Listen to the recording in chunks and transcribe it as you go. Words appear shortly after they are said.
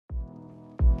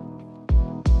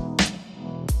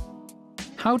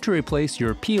How to replace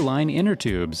your P-line inner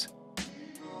tubes.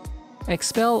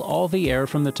 Expel all the air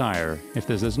from the tire, if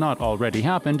this has not already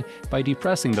happened, by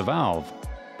depressing the valve.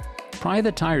 Pry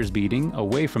the tire's beading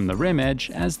away from the rim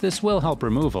edge, as this will help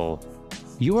removal.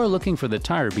 You are looking for the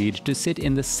tire bead to sit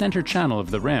in the center channel of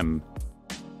the rim.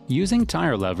 Using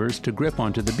tire levers to grip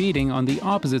onto the beading on the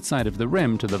opposite side of the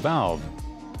rim to the valve.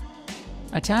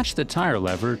 Attach the tire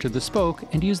lever to the spoke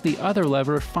and use the other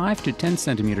lever 5 to 10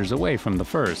 centimeters away from the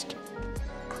first.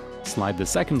 Slide the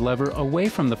second lever away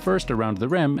from the first around the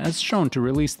rim as shown to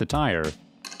release the tire.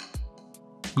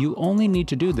 You only need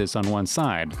to do this on one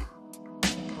side.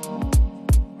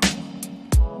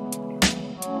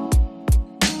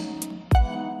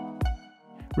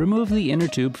 Remove the inner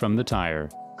tube from the tire.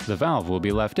 The valve will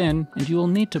be left in, and you will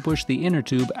need to push the inner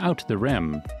tube out the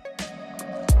rim.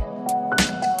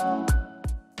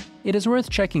 It is worth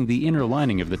checking the inner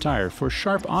lining of the tire for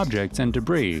sharp objects and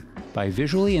debris by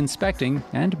visually inspecting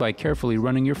and by carefully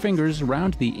running your fingers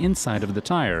around the inside of the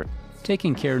tire,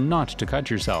 taking care not to cut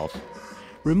yourself.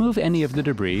 Remove any of the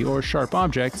debris or sharp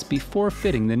objects before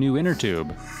fitting the new inner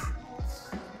tube.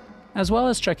 As well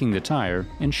as checking the tire,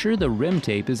 ensure the rim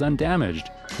tape is undamaged,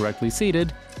 correctly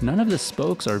seated, none of the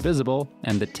spokes are visible,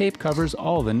 and the tape covers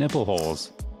all the nipple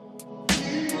holes.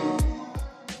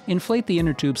 Inflate the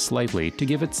inner tube slightly to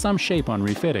give it some shape on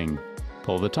refitting.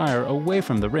 Pull the tire away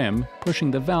from the rim, pushing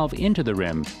the valve into the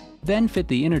rim, then fit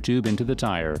the inner tube into the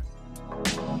tire.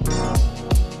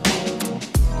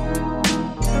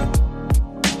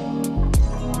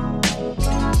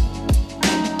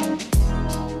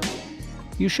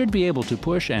 You should be able to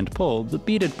push and pull the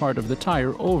beaded part of the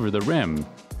tire over the rim.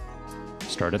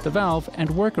 Start at the valve and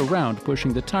work around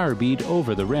pushing the tire bead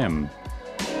over the rim.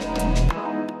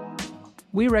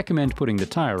 We recommend putting the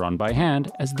tire on by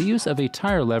hand, as the use of a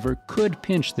tire lever could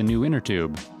pinch the new inner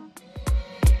tube.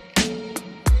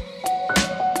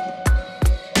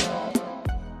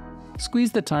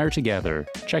 Squeeze the tire together,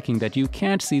 checking that you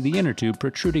can't see the inner tube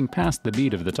protruding past the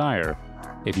bead of the tire.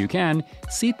 If you can,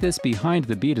 seat this behind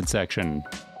the beaded section.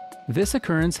 This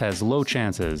occurrence has low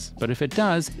chances, but if it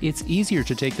does, it's easier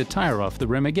to take the tire off the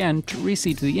rim again to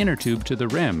reseat the inner tube to the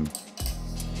rim.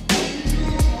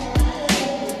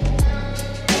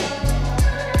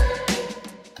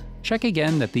 Check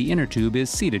again that the inner tube is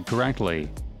seated correctly.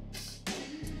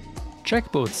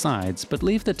 Check both sides, but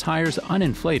leave the tires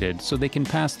uninflated so they can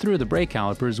pass through the brake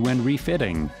calipers when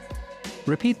refitting.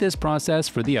 Repeat this process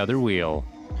for the other wheel.